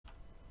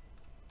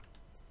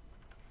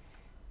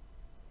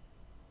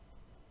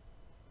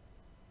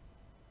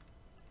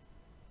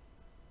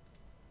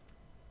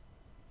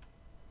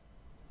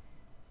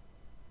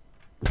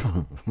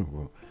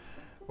Well,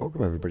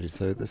 welcome everybody.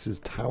 So this is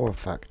Tower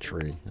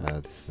Factory.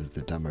 This is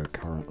the demo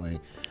currently.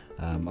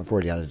 I've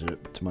already added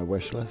it to my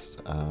wish list.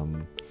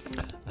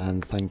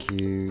 And thank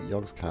you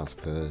Yogscast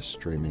for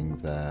streaming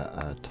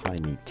their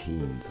Tiny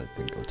Teams, I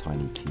think, or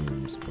Tiny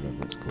Teams,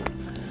 whatever it's called.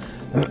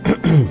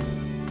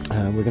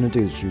 We're going to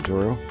do the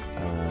tutorial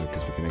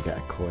because we're going to get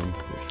a coin,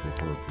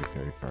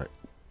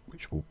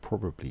 which will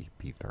probably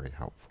be very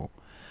helpful.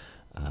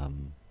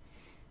 I'm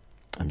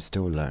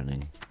still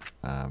learning,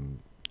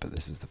 but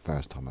this is the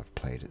first time I've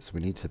played it. So we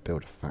need to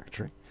build a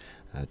factory,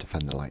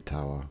 defend the light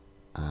tower,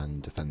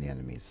 and defend the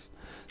enemies.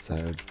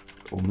 So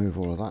we'll move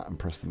all of that and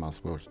press the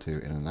mouse wheel to do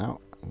in and out,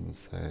 and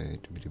say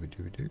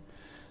do,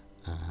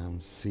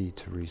 and C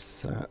to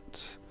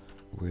reset,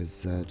 with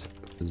Z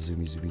for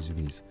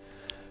zoomies.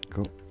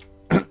 Cool.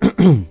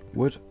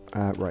 Wood.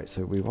 Right,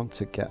 so we want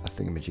to get a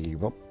thingamajiggy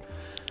bob,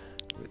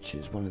 which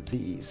is one of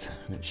these,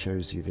 and it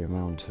shows you the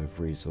amount of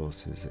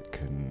resources it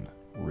can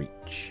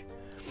reach.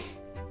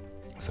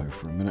 So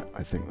for a minute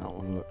I think that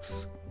one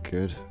looks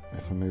good.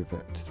 If I move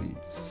it to the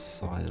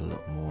side a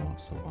little more,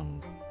 so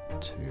 1,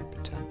 2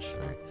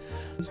 potentially,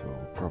 so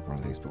we'll grab one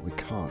of these, but we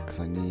can't because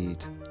I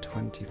need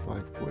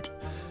 25 wood.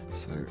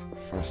 So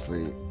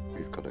firstly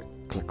we've got to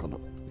click on a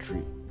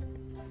tree.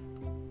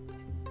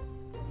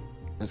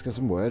 Let's get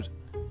some wood.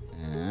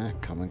 Yeah,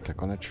 come and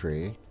click on a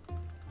tree.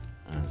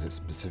 Is it a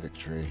specific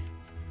tree?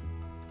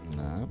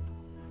 No.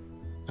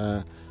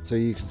 So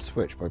you can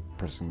switch by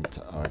pressing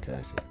oh, okay,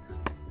 I see.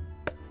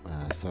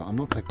 So I'm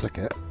not going to click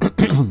it.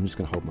 I'm just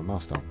going to hold my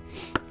mouse down,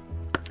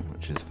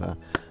 which is fair.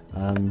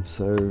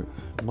 So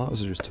I might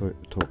as well just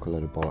talk a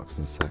load of bollocks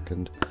in a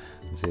second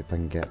and see if I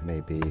can get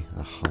maybe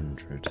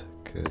 100.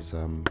 Because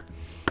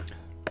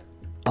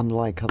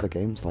unlike other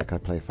games, like I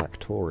play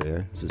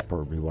Factorio, this is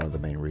probably one of the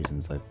main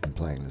reasons I've been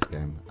playing this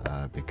game,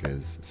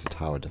 because it's a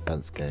tower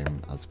defense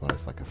game as well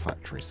as like a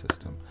factory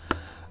system.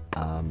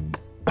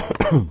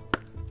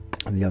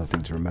 And the other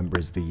thing to remember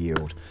is the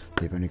yield.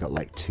 They've only got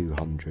like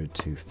 200,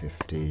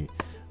 250.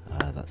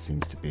 That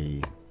seems to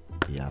be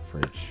the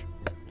average.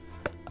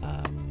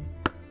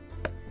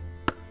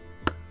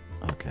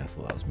 Okay, I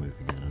thought that was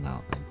moving in and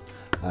out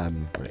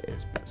then. But it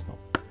is, but it's not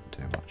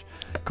doing much.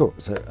 Cool,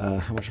 so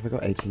how much have I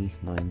got? 80,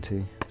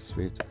 90,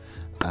 sweet.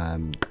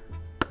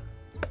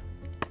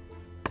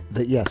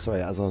 Yeah,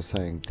 sorry, as I was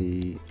saying,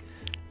 the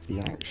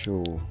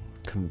actual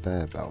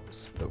conveyor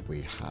belts that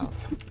we have,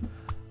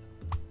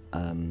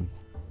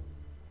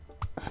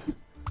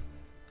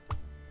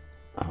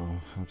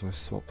 oh, how do I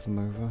swap them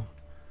over?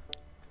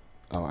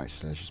 Oh,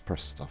 actually, let's just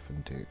press stuff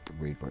and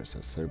read what it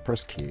says. So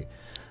press Q.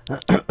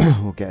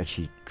 We'll get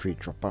a tree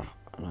dropper,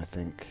 and I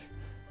think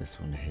this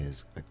one here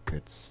is a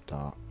good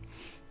start.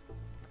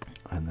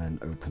 And then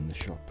open the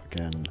shop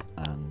again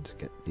and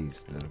get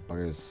these little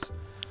buggers.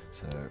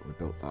 So we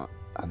built that,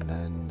 and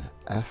then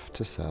F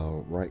to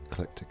sell, right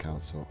click to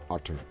cancel,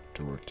 auto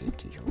to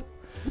rotate.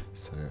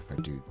 So if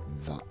I do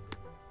that,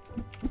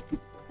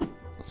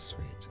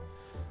 sweet.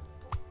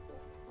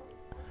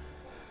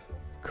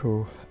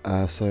 Cool.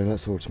 So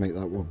let's automate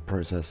that word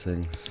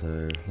processing.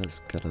 So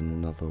let's get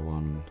another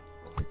one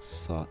like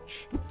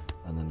such,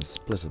 and then a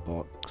splitter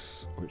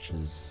box, which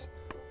is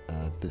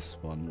this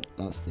one.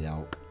 That's the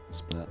out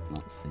split,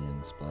 that's the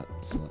in split.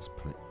 So let's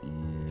put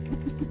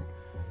you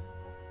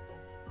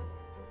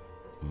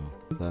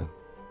there.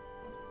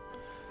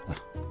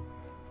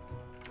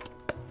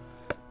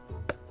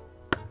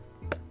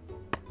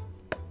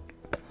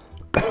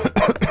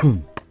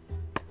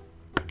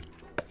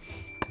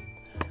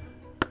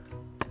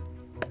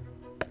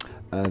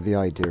 The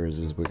idea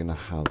is we're going to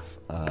have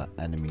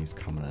enemies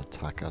come and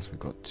attack us. We've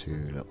got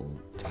 2 little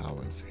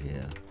towers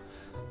here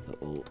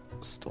that will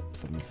stop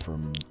them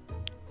from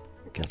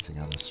getting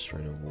at us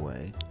straight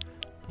away.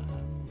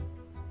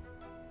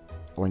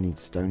 Oh, I need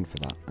stone for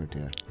that. Oh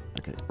dear.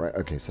 Okay, right,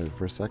 okay, so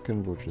for a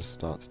second we'll just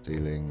start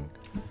stealing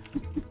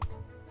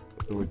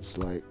woods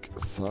like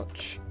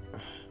such.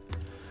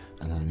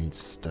 And then I need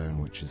stone,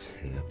 which is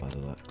here by the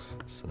looks.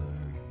 So,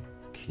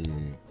 Q.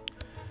 Can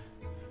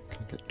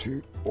I get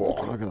 2? Oh,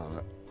 look at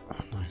that.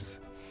 Oh, nice.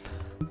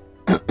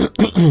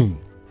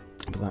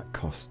 But that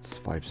costs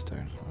 5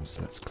 stone. Oh,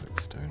 so let's click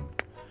stone.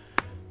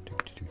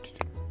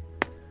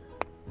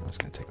 That's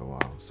going to take a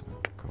while, so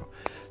cool.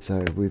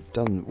 So we've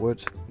done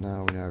wood,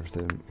 now we know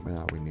everything.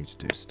 Now we need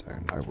to do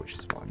stone, which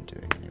is what I'm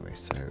doing anyway.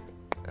 So it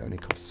only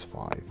costs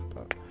 5,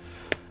 but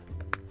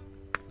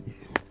yeah.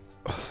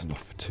 Oh, that's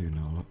enough for 2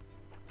 now, look.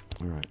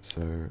 Alright,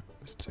 so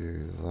let's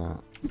do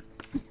that.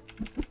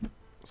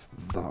 So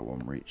that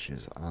one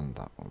reaches and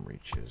that one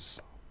reaches.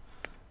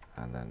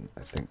 And then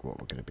I think what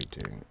we're going to be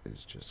doing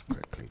is just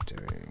quickly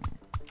doing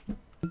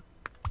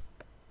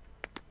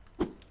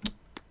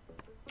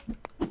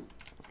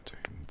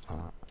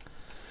that.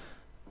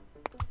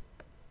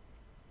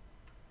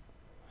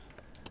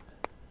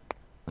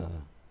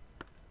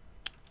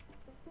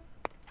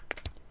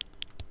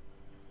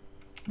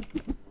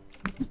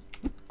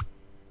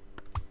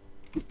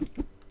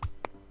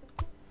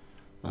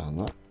 And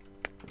that.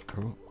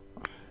 Cool.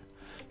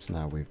 So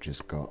now we've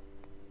just got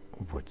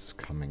woods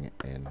coming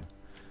in.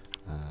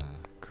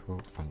 Cool,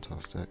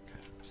 fantastic.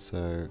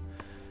 So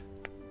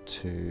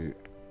to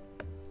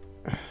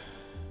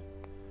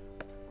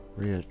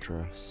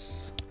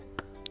readdress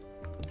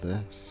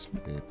this,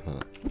 we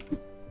put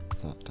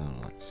that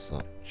down like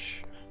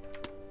such,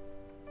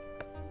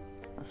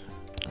 and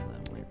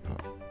then we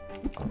put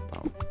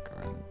about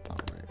going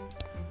that way.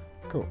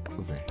 Cool,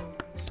 lovely.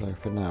 So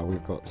for now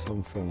we've got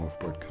some form of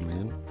wood coming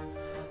in,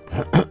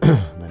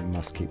 and I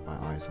must keep my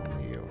eyes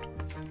on the yield.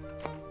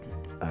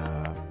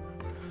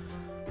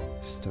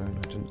 Stone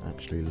I didn't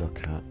actually look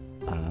at,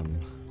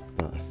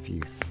 but a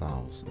few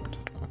thousand.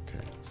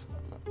 Okay, so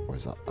or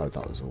is that? Oh,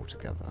 that was all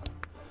together.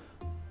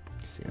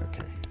 Let's see.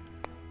 Okay.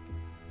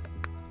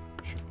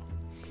 Sure.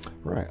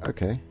 Right.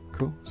 Okay.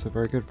 Cool. So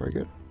very good. Very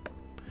good.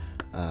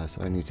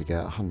 So I need to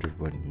get 100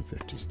 wood and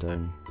 50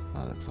 stone.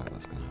 That looks like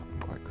that's going to happen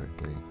quite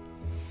quickly.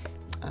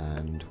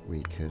 And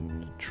we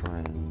can try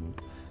and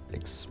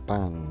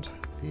expand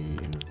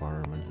the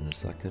environment in a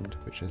second,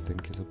 which I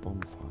think is a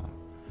bonfire.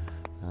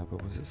 But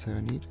what does it say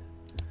I need?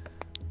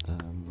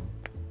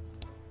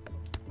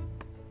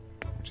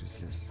 What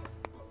is this?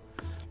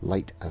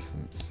 Light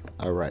essence.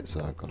 Oh right,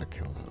 so I've got to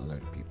kill a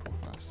load of people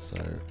first.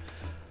 So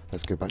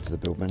let's go back to the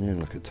build menu and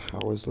look at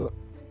towers. Look.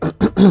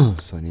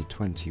 So I need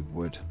 20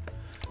 wood,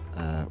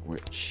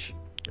 which,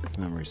 if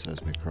memory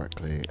serves me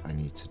correctly, I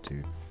need to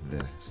do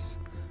this.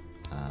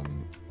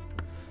 And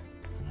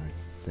I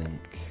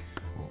think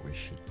what we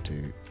should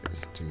do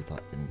is do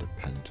that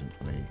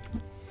independently.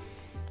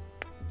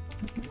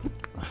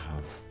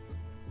 Have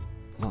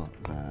that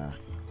there.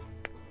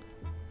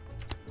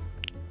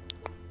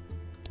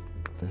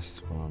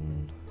 This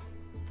one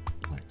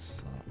like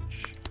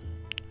such.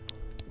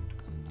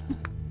 And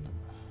then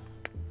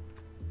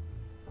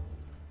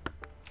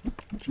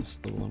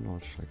just the one, or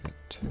should I get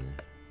two?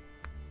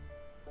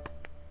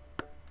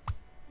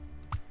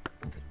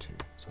 I'll get two,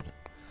 sort of.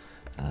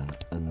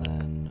 And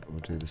then we'll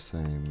do the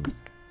same.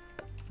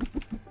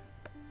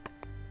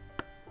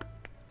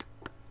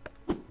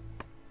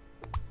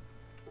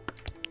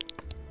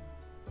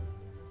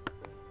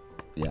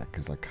 Yeah,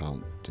 because I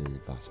can't do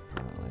that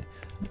apparently.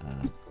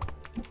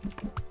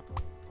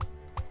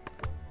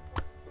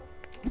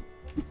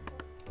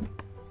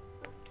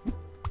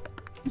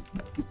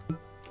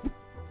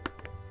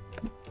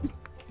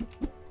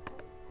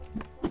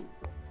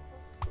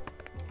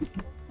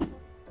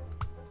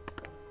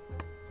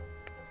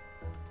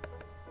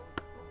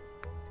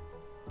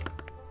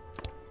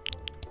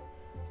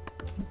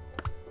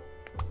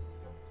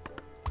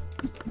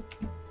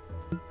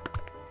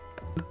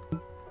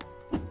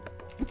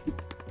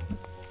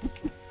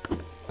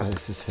 Oh,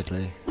 this is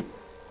fiddly.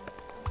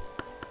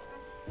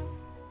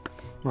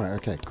 Right,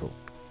 okay, cool.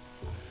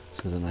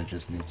 So then I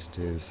just need to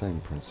do the same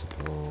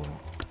principle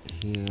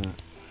here.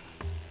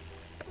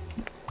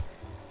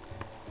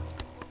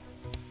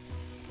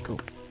 Cool.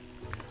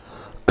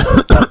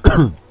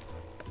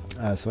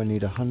 So I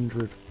need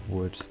 100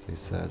 wood, they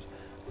said,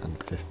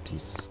 and 50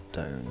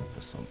 stone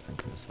for something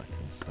in a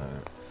second. So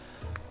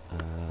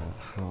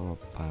how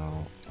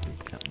about we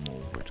get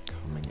more wood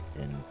coming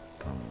in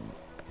from...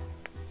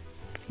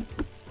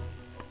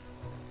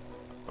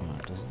 Oh,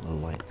 it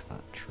doesn't like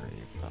that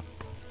tree, but...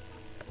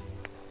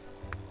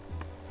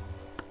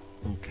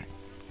 Okay.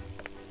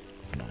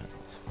 For now,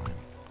 that's fine.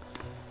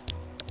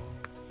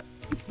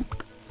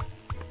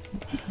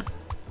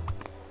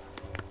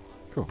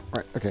 Cool.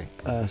 Right, okay.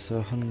 So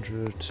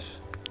 100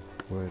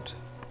 wood,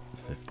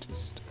 50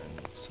 stone.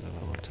 So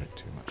that won't take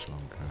too much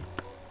longer.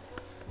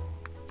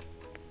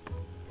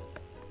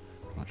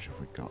 How much have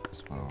we got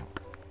as well?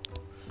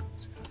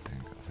 That's the other thing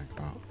I've got to think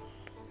about.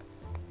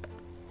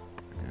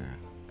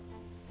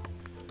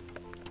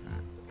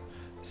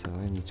 So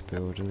I need to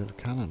build a little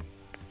cannon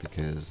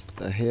because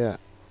they're here.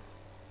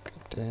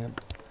 God damn.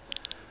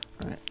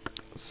 Right,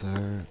 so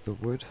the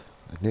wood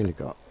I've nearly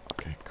got.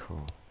 Okay,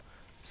 cool.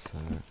 So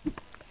I'm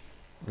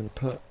gonna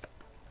put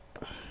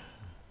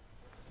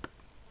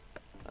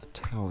a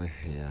tower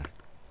here.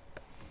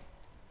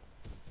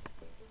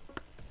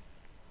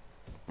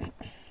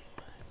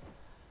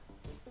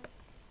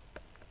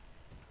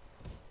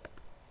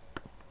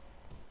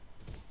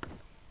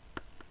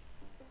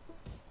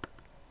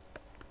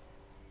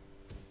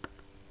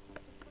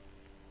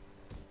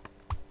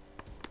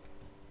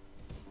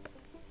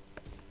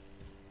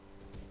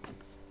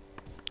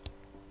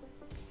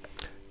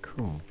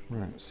 Cool,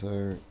 right, so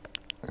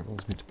it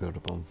wants me to build a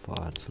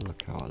bonfire to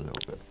look out a little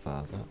bit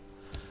further.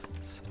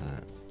 So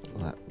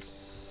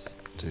let's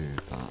do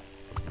that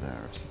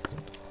there a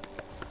second.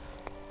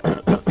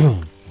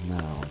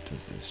 Now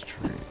does this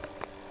tree.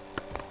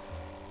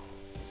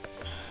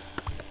 Okay,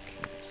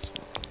 so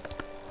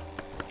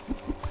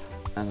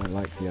and I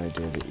like the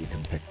idea that you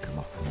can pick them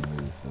up and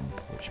move them,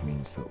 which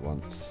means that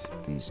once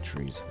these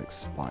trees have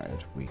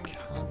expired, we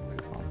can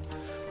move on.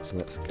 So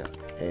let's get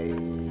a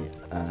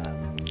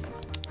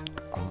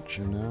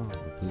archer now,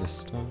 a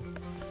ballista.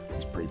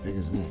 He's pretty big,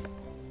 isn't he?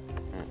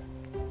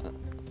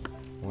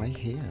 Why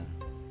here?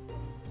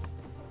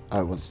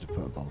 Oh, it wants to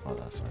put a bonfire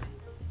there, sorry.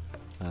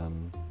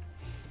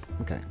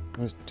 Okay,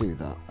 let's do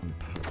that and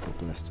put the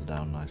ballista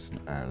down nice and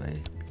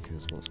early,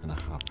 because what's going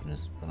to happen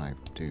is when I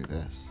do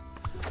this,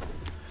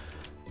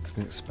 it's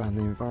going to expand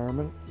the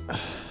environment.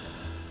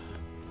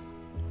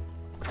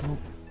 Cool.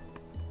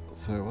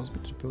 So I was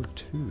meant to build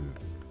 2.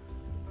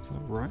 Is that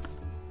right?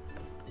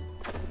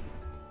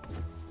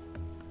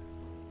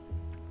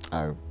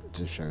 Oh,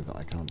 to show that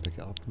I can't pick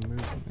it up and move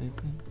it, maybe?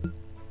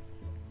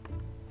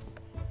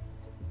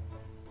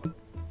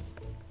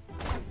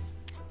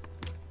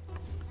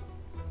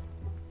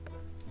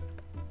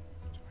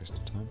 Waste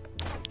of time.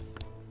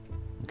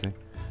 Okay.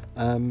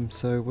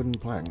 So wooden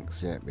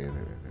planks. Yeah.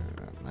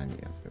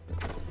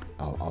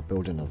 I'll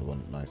build another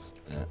one. Nice.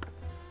 Yeah.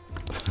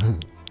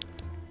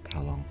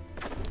 How long?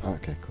 Oh,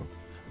 okay, cool.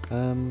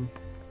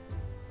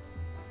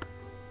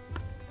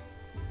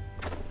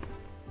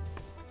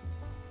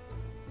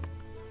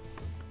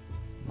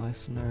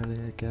 Nice and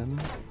early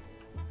again.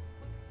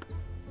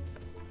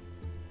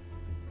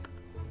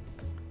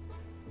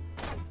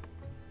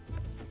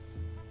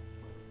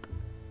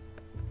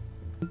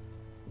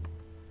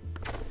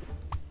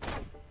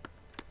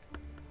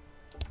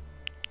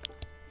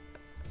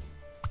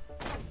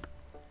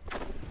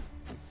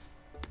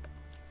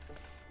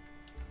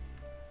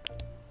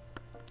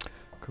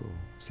 Cool.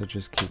 So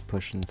just keep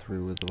pushing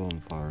through with the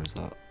bonfire, is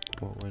that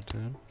what we're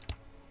doing?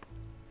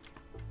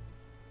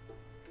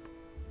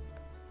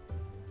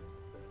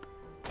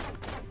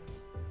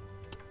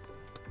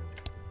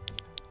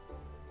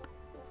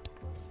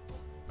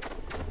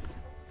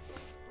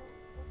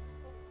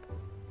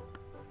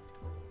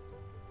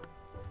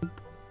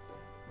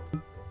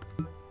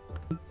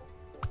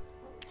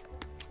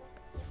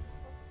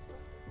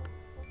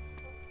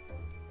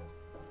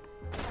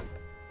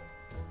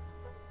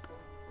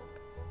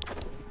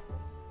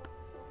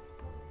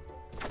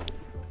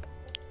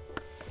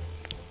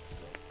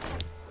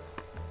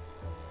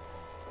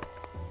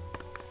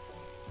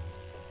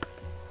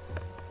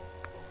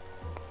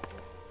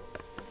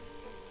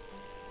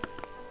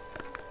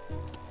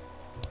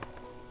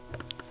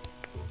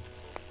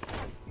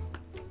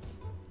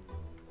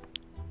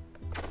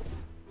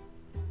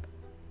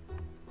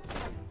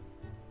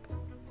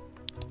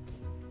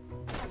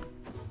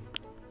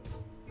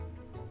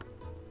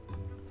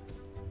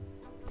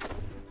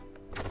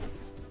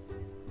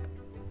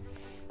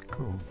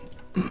 Cool.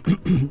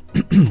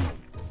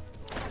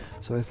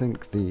 So I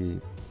think the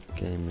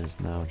game is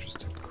now just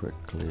to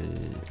quickly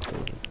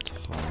build a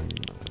ton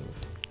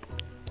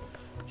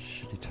of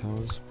shitty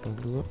towers by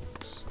the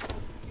looks.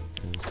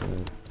 Okay, so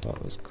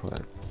that was quite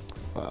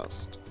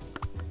fast.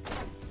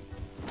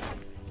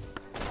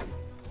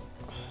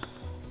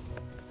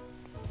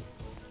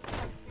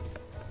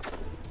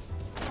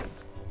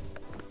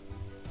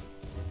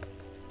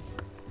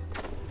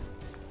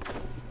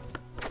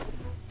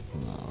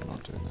 No, I'm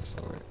not doing this,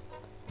 alright.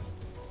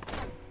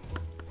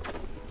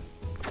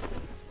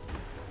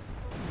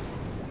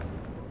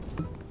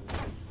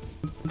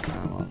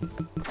 Come on.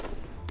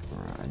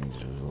 Alright, I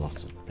need a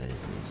lot of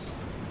babies.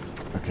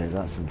 Okay,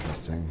 that's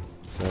interesting.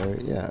 So,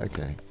 yeah,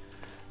 okay.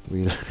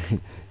 You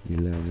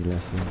learn your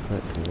lesson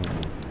quickly, don't you?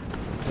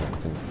 I don't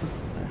think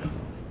I have,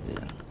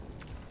 yeah.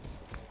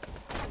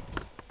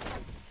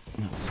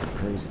 That's some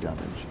crazy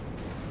damage.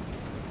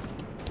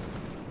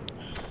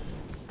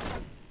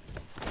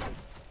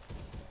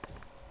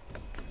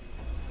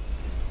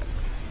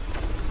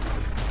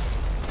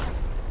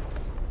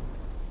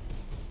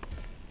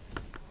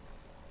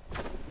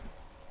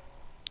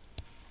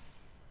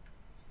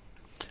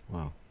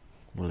 Wow,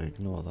 we'll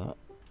ignore that.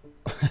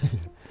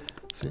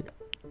 Sweet.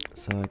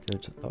 So I go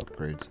to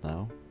upgrades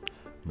now.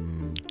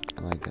 And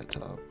I get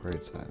to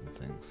upgrade certain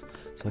things.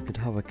 So I could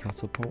have a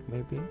catapult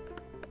maybe?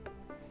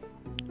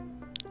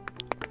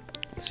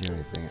 It's the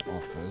only thing it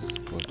offers,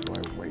 or do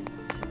I wait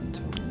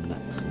until the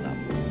next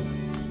level,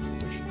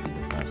 which should be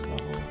the first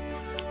level,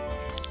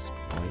 which is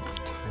spike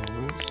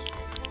towers,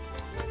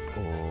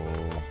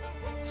 or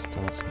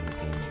starting the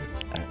game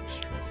with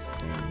extra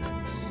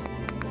things?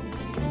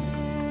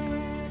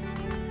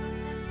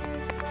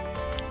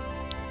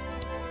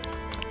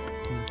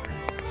 Okay,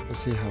 let's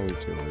see how we do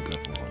with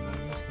level 1 then,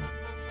 isn't it?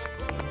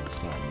 So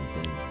starting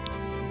the game,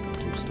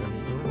 2 stone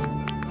in a row.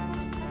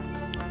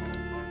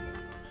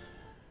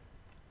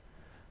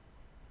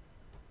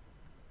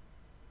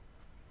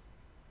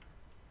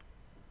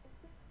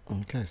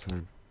 Okay, so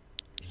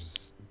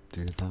just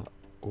do that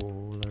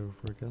all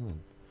over again then.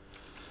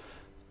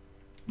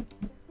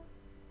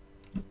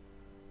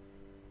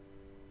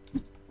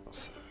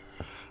 So,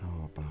 how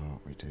about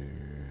we do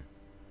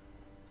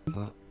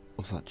that?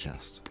 What's that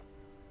chest?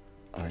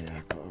 Oh yeah,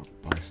 I've got to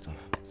buy stuff.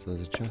 So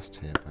there's a chest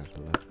here by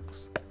the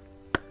looks.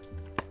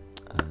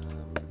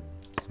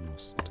 Some more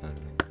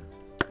stone.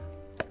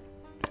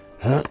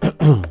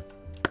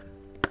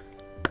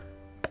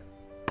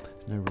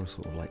 There's no real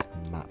sort of like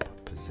map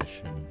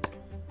position.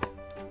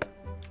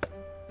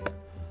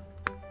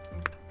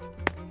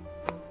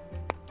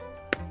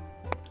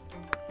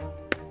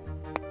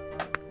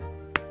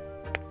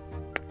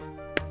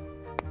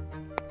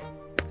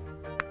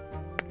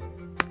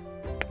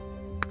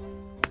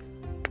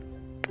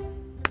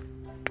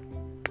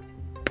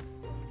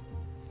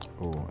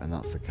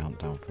 the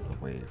countdown for the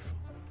wave.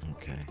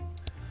 Okay.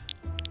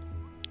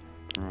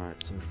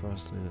 Alright, so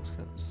firstly let's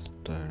get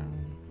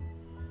stone.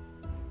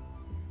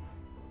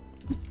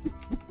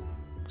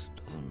 'Cause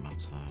it doesn't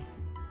matter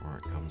where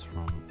it comes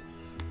from.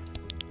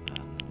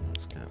 And then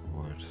let's get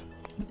wood.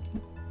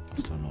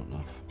 That's still not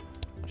enough.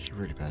 I should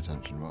really pay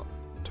attention. What?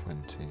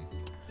 20. Okay.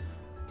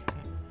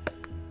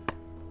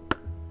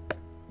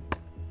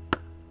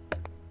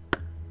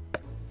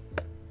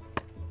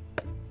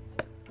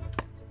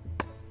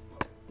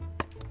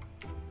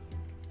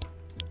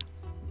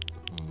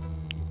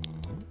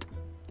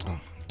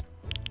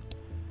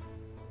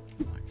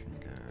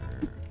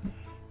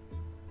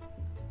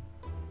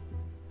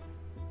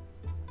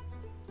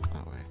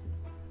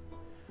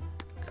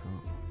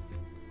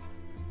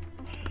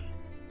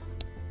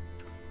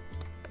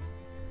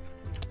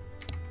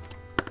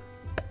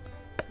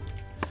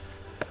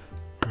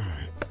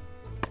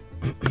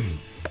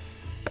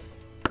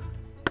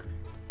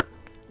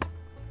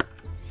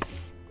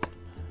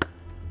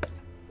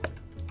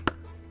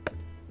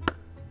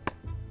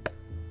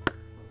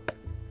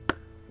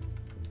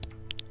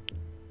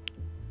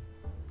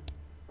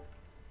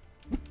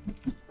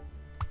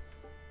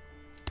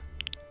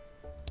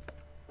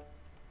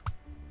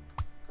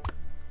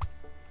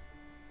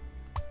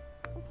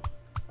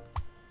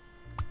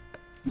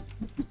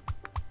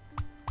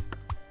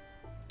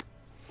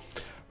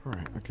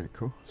 Right, okay,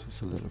 cool. So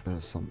it's a little bit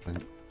of something.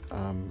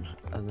 And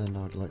then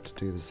I'd like to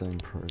do the same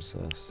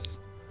process,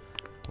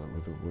 but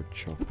with a wood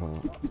chopper.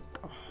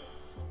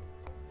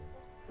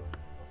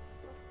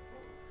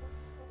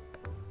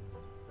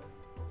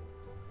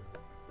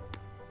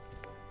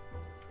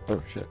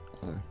 Oh shit,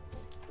 hello.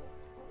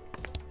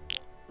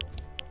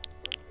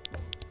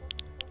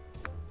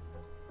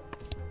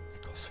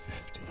 It costs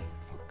 50,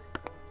 fuck.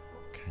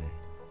 Okay.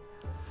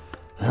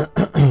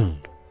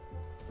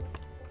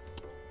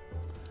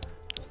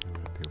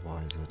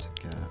 Wiser to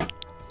get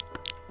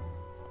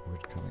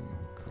wood coming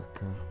in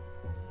quicker.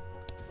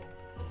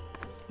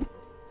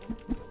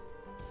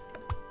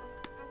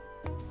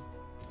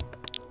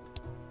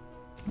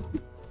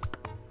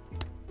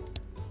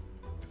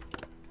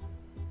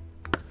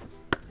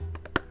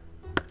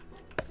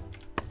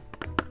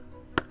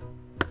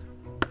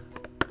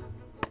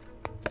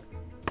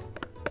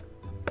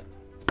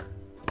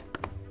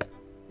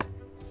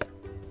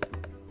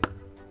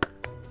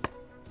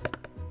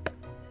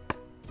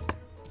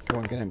 Come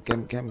on, get him, get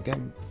him, get him, get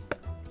him.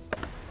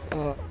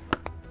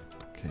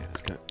 Okay,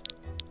 let's go.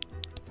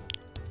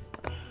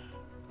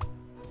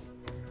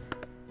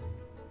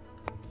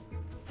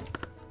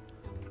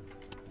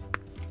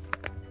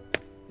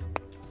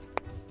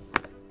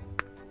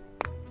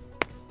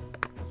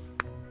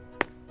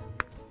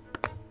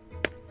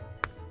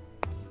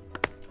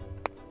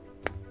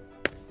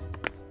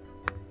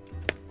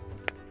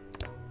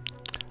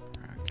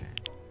 Okay,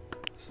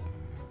 so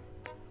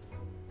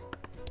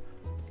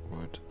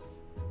wood.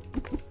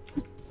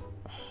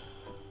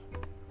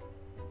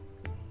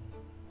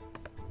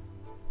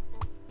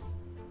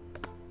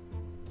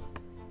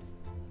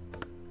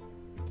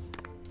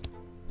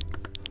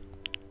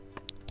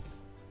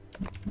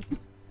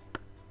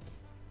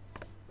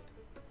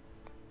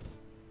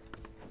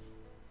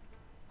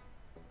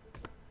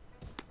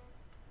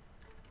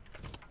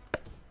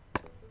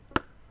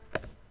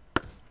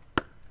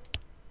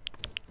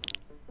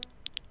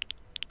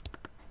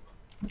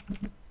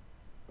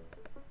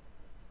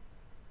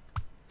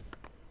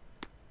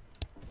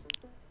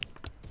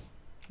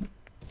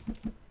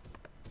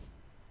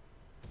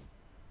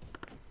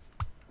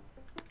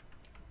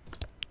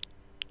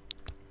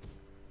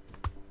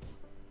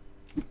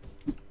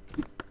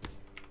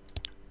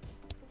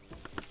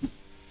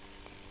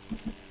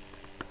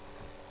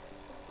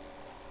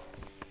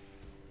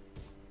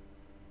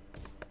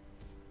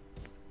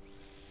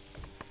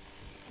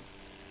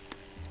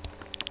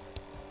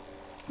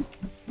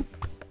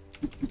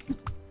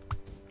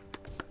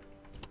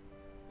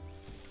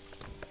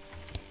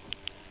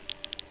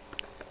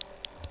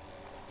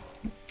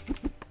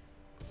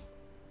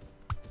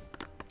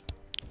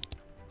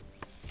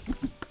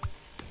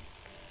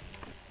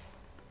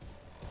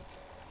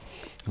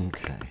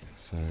 Okay,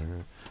 so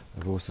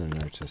I've also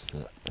noticed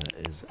that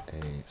there is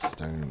a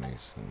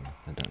stonemason.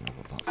 I don't know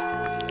what that's for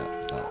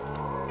yet, but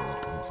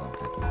that doesn't sound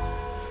good.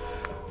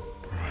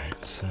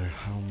 Right, so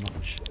how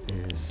much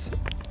is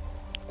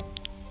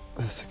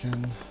this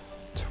again?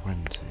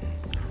 20.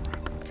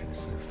 Crap, okay,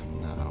 so for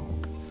now...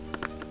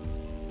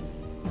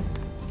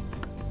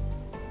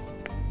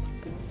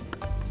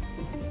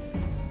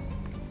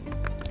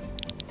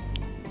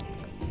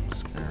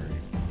 Scary.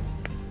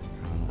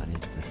 Come on, I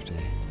need 50.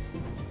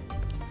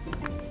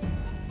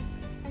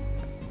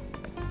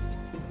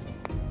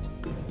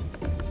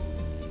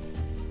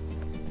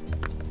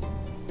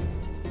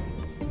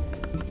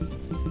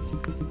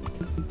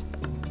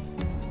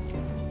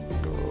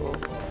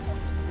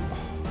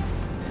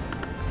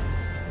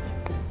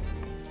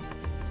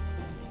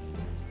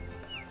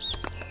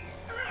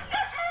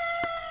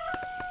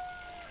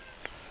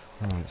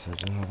 Alright, so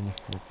do I have enough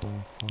for a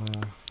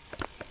bonfire?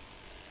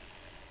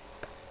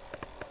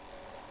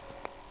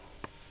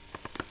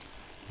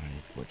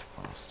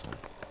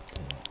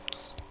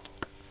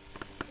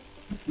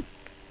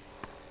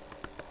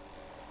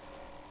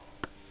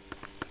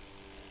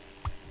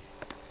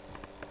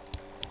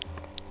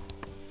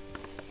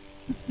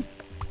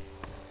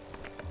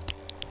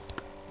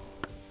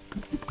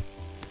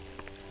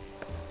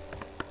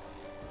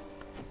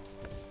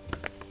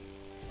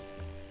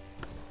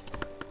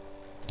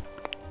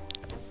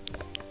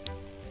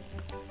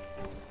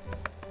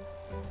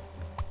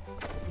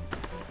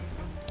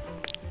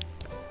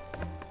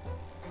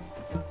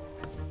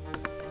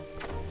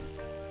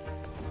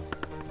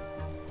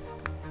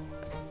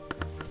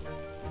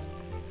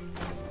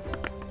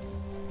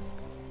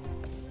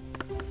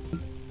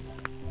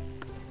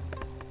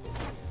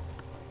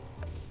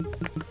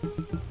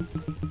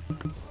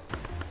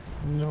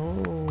 No.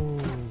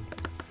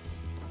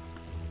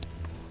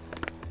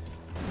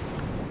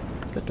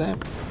 God damn.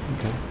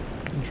 Okay.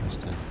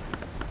 Interesting.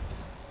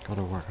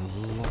 Gotta work a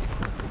lot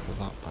quicker for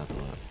that bad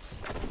looks.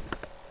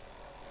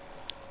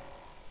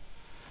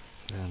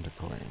 So and a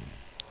coin.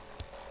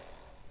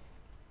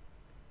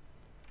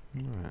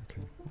 Alright,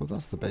 okay. Well,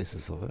 that's the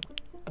basis of it.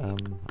 I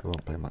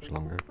won't play much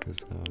longer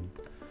because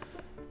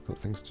I've got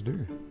things to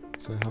do.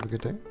 So have a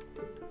good day.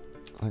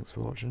 Thanks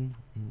for watching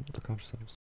and look after yourselves.